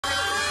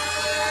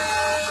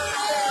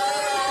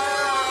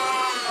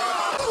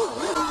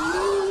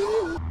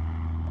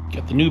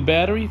the new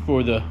battery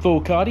for the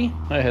Ducati.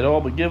 I had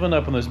all but given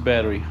up on this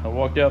battery. I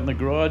walked out in the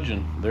garage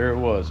and there it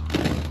was.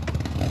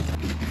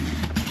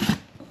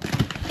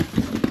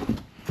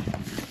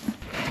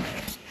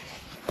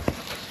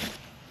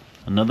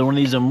 Another one of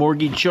these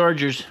Amorge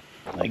chargers.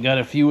 I got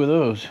a few of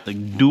those. The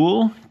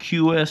dual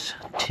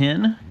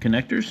QS10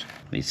 connectors.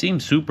 They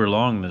seem super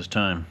long this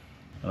time.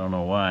 I don't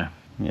know why.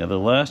 Yeah, the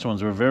last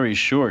ones were very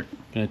short.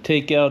 Gonna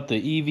take out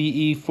the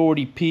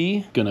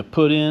EVE40P. Gonna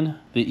put in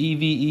the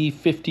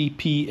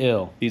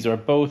EVE50PL. These are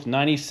both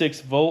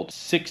 96 volt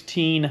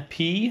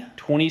 16P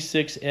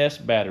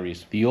 26S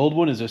batteries. The old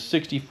one is a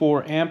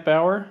 64 amp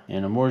hour,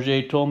 and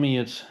Amorge told me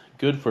it's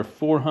good for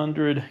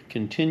 400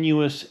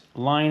 continuous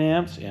line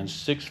amps and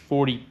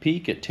 640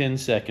 peak at 10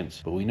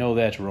 seconds. But we know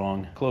that's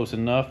wrong. Close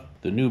enough.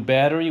 The new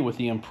battery with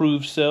the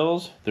improved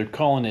cells, they're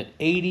calling it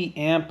 80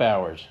 amp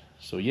hours.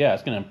 So yeah,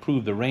 it's going to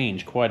improve the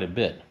range quite a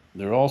bit.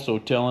 They're also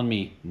telling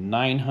me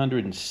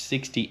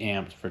 960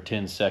 amps for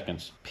 10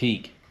 seconds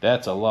peak.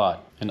 That's a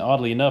lot. And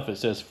oddly enough, it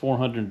says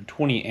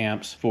 420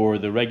 amps for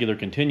the regular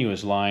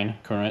continuous line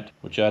current,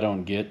 which I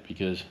don't get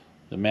because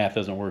the math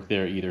doesn't work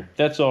there either.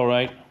 That's all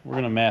right. We're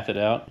going to math it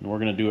out and we're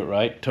going to do it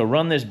right. To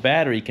run this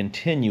battery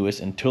continuous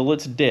until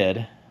it's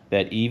dead,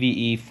 that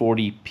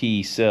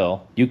EVE40P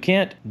cell, you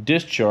can't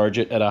discharge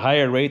it at a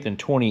higher rate than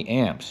 20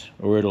 amps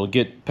or it'll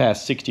get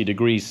past 60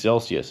 degrees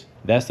Celsius.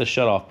 That's the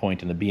shutoff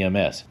point in the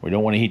BMS. We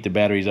don't want to heat the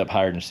batteries up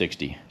higher than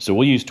 60. So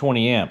we'll use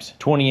 20 amps.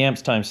 20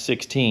 amps times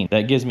 16.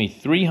 That gives me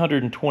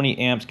 320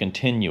 amps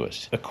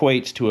continuous.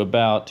 Equates to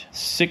about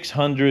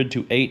 600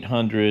 to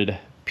 800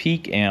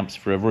 peak amps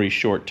for a very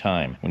short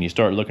time when you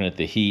start looking at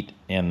the heat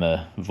and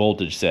the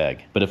voltage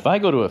sag. But if I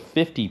go to a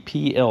 50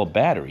 PL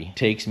battery, it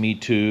takes me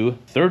to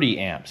 30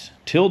 amps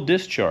till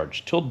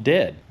discharge, till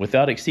dead,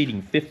 without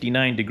exceeding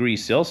 59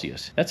 degrees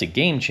Celsius. That's a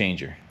game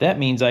changer. That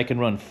means I can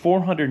run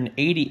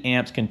 480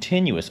 amps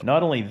continuous.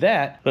 Not only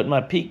that, but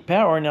my peak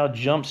power now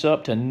jumps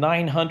up to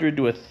 900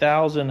 to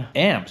 1,000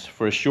 amps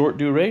for a short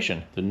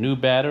duration. The new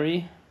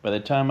battery, by the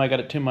time I got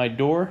it to my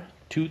door,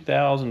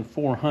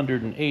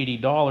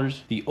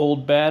 $2,480. The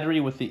old battery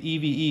with the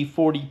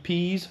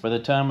EVE40Ps, by the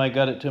time I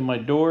got it to my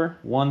door,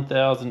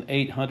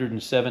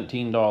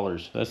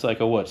 $1,817. That's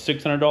like a what,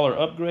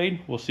 $600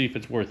 upgrade? We'll see if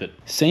it's worth it.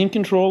 Same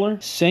controller,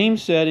 same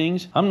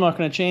settings. I'm not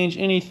going to change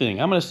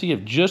anything. I'm going to see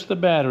if just the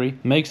battery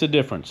makes a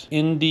difference.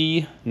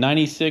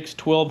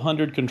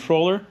 ND981200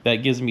 controller,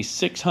 that gives me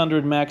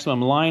 600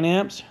 maximum line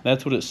amps.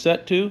 That's what it's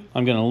set to.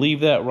 I'm going to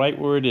leave that right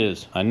where it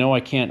is. I know I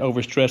can't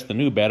overstress the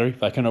new battery.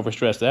 If I can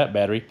overstress that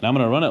battery, I'm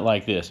going to run it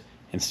like this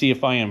and see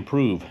if I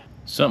improve.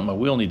 Something I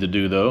will need to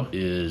do though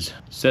is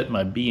set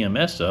my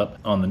BMS up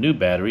on the new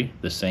battery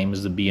the same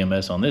as the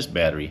BMS on this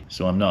battery,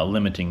 so I'm not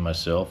limiting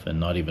myself and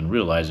not even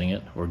realizing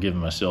it or giving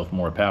myself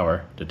more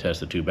power to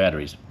test the two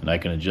batteries. And I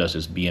can adjust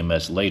this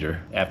BMS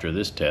later after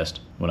this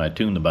test when I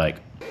tune the bike.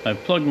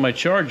 I've plugged my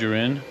charger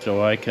in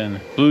so I can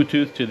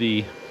Bluetooth to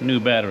the new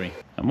battery.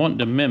 I'm wanting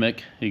to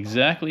mimic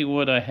exactly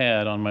what I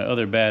had on my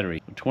other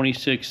battery,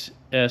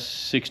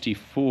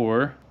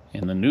 26S64.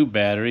 And the new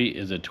battery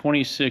is a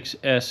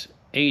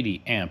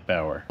 26S80 amp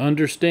hour.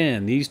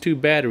 Understand, these two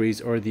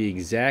batteries are the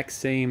exact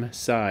same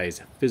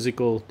size,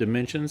 physical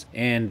dimensions,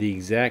 and the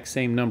exact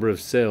same number of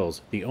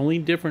cells. The only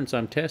difference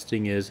I'm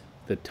testing is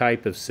the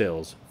type of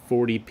cells,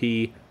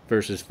 40P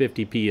versus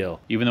 50PL.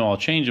 Even though I'll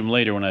change them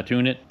later when I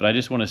tune it, but I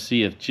just want to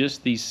see if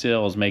just these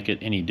cells make it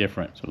any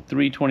different. So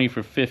 320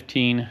 for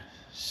 15,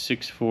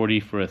 640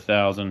 for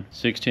 1,000,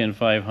 610,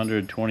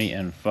 500, 20,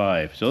 and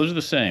 5. So those are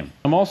the same.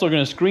 I'm also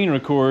going to screen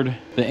record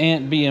the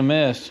Ant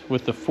BMS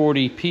with the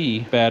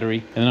 40P battery,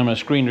 and then I'm going to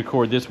screen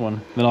record this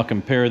one. Then I'll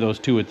compare those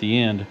two at the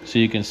end so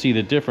you can see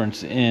the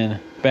difference in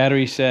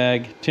battery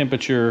sag,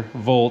 temperature,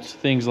 volts,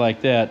 things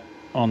like that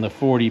on the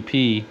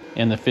 40P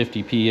and the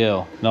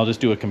 50PL. And I'll just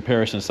do a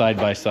comparison side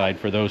by side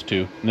for those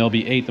two. And they'll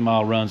be 8th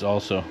mile runs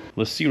also.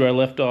 Let's see where I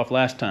left off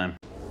last time.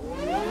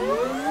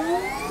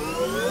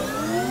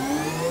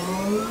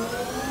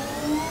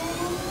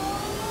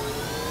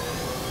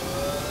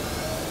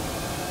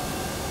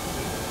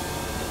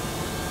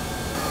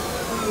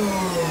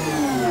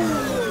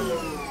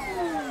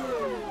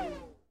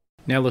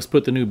 Now let's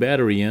put the new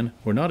battery in.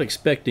 We're not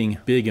expecting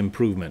big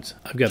improvements.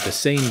 I've got the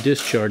same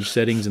discharge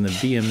settings in the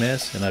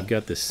BMS and I've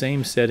got the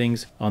same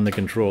settings on the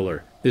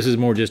controller. This is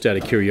more just out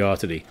of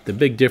curiosity. The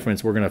big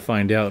difference we're going to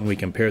find out when we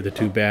compare the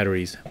two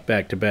batteries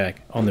back to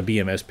back on the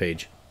BMS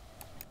page.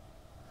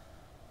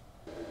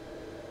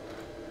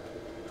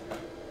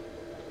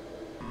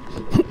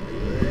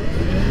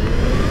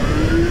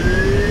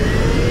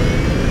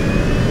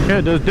 Yeah,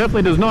 it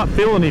definitely does not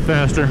feel any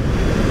faster.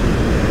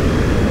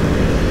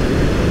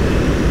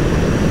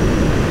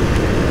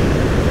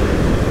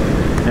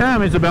 Yeah, I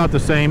mean, it's about the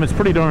same. It's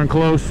pretty darn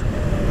close.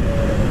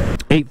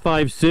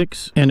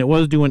 856, and it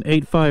was doing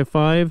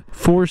 855,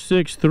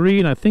 463,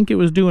 and I think it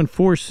was doing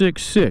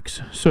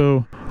 466.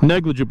 So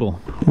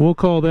negligible. We'll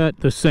call that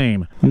the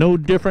same. No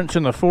difference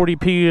in the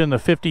 40P and the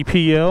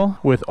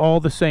 50PL with all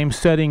the same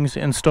settings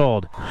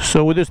installed.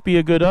 So would this be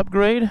a good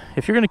upgrade?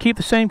 If you're going to keep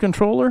the same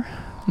controller,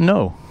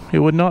 no. it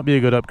would not be a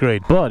good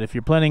upgrade. But if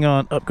you're planning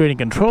on upgrading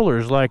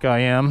controllers like I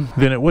am,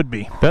 then it would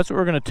be. That's what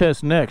we're going to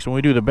test next when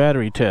we do the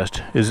battery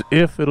test, is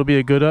if it'll be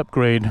a good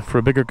upgrade for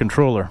a bigger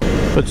controller.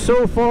 But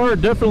so far,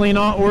 definitely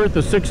not worth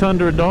the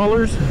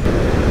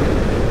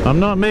 $600. I'm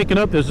not making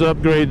up this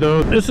upgrade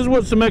though. This is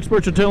what some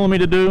experts are telling me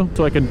to do,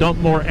 so I can dump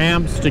more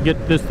amps to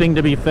get this thing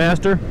to be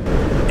faster.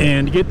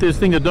 And to get this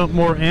thing to dump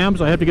more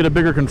amps, I have to get a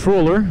bigger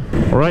controller.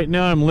 Right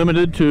now I'm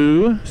limited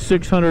to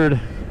 600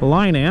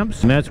 line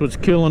amps, and that's what's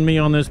killing me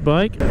on this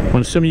bike.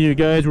 When some of you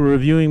guys were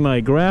reviewing my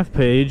graph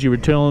page, you were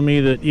telling me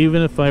that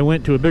even if I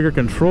went to a bigger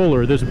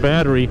controller, this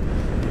battery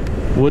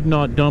would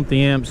not dump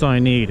the amps I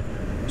need.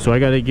 So I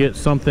got to get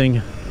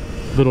something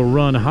that'll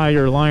run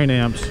higher line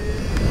amps,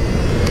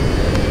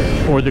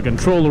 or the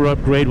controller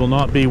upgrade will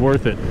not be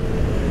worth it.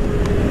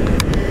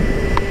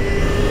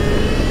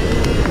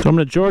 So I'm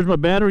going to charge my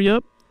battery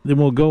up, then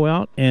we'll go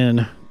out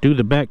and do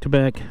the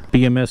back-to-back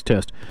BMS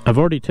test. I've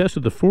already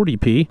tested the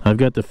 40P. I've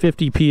got the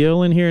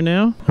 50PL in here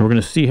now, and we're going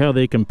to see how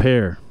they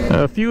compare.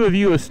 A few of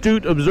you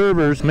astute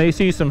observers may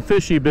see some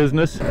fishy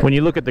business when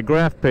you look at the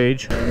graph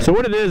page. So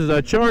what it is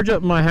I charge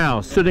up my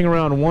house sitting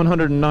around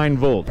 109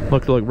 volts.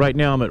 Look, right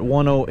now I'm at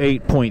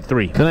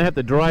 108.3. Then I have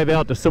to drive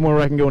out to somewhere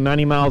where I can go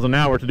 90 miles an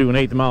hour to do an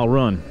 8th mile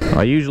run.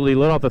 I usually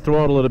let off the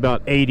throttle at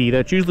about 80.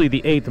 That's usually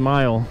the 8th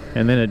mile,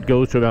 and then it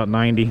goes to about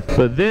 90.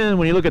 But then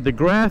when you look at the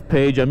graph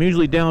page, I'm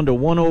usually down to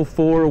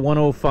 104,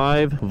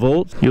 105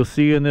 volts. You'll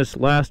see in this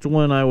last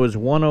one I was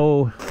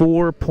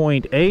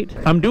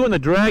 104.8. I'm doing the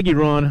draggy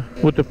run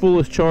with the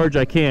fullest charge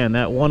I can,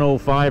 that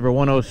 105 or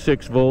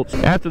 106 volts.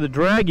 After the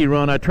draggy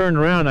run, I turn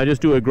around and I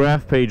just do a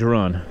graph page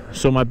run.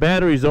 So my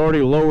battery's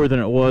already lower than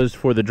it was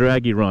for the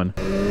draggy run.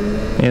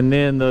 And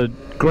then the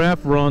graph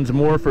run's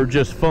more for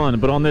just fun.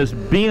 But on this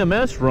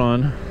BMS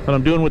run that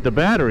I'm doing with the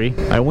battery,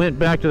 I went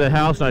back to the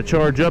house and I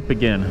charge up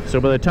again.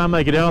 So by the time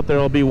I get out there,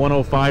 I'll be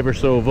 105 or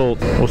so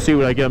volts. We'll see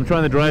what I get. I'm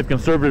trying to drive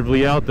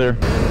conservatively out there,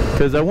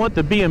 because I want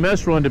the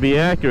BMS run to be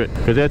accurate,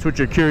 because that's what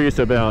you're curious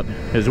about,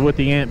 is what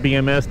the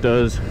BMS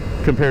does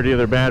compared to the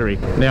other battery.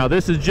 Now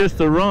this is just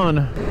the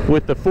run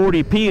with the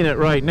 40P in it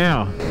right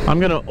now. I'm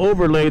going to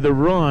overlay the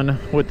run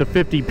with the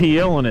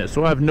 50PL in it,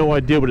 so I have no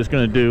idea what it's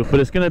going to do,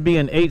 but it's going to be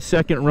an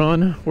 8-second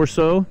run or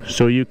so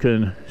you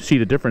can see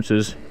the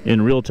differences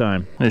in real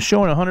time. And it's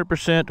showing 100%,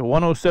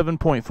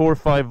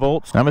 107.45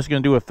 volts. I'm just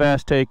going to do a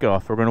fast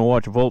takeoff. We're going to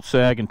watch volt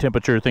sag and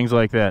temperature, things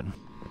like that.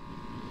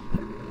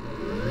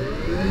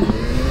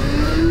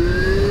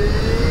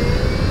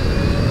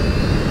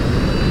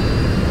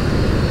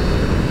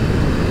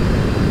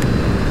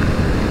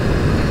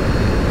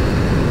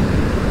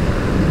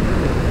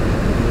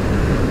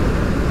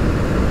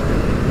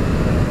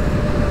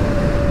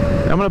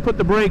 I'm going to put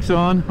the brakes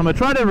on. I'm going to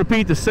try to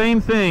repeat the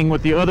same thing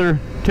with the other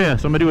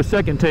test. I'm going to do a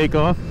second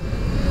takeoff.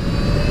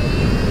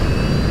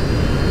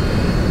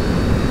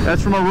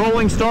 That's from a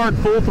rolling start,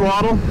 full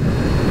throttle.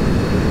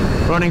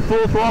 Running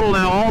full throttle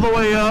now all the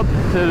way up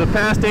to the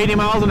past 80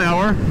 miles an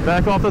hour.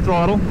 Back off the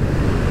throttle.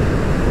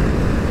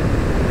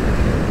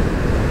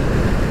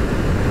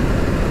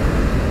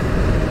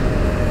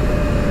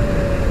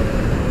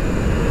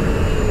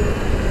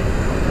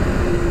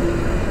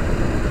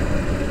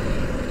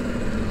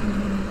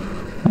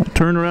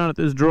 Turn around at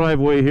this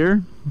driveway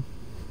here.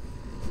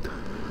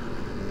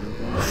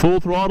 Full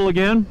throttle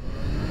again.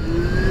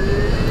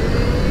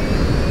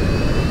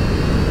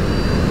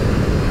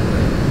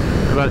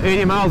 About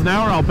 80 miles an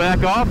hour, I'll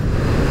back off.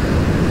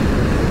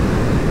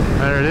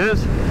 There it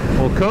is.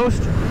 We'll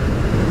coast.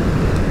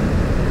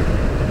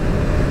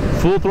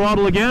 Full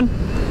throttle again.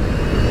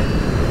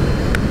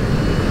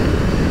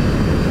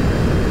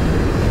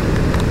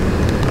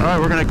 All right,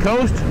 we're going to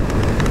coast.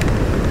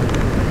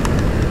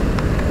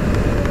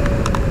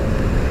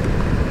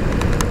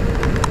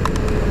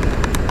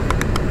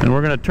 And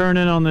we're going to turn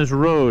in on this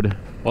road.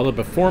 While the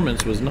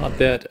performance was not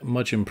that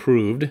much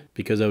improved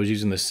because I was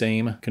using the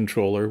same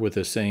controller with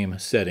the same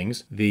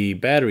settings, the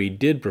battery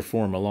did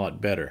perform a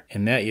lot better.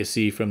 And that you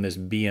see from this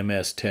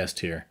BMS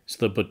test here.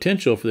 So the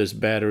potential for this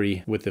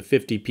battery with the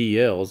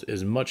 50PLs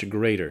is much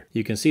greater.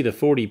 You can see the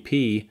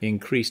 40P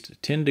increased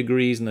 10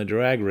 degrees in the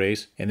drag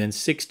race and then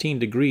 16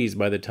 degrees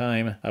by the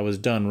time I was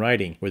done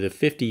riding, where the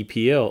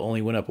 50PL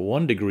only went up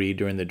 1 degree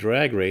during the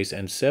drag race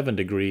and 7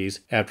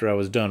 degrees after I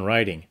was done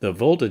riding. The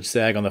voltage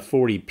sag on the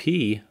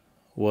 40P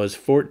was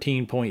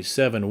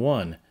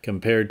 14.71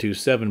 compared to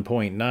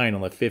 7.9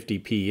 on the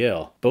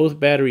 50PL. Both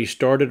batteries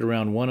started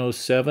around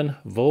 107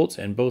 volts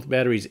and both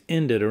batteries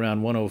ended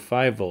around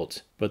 105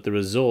 volts, but the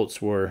results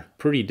were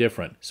pretty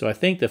different. So I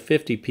think the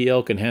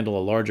 50PL can handle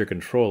a larger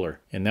controller,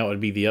 and that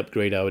would be the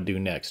upgrade I would do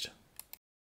next.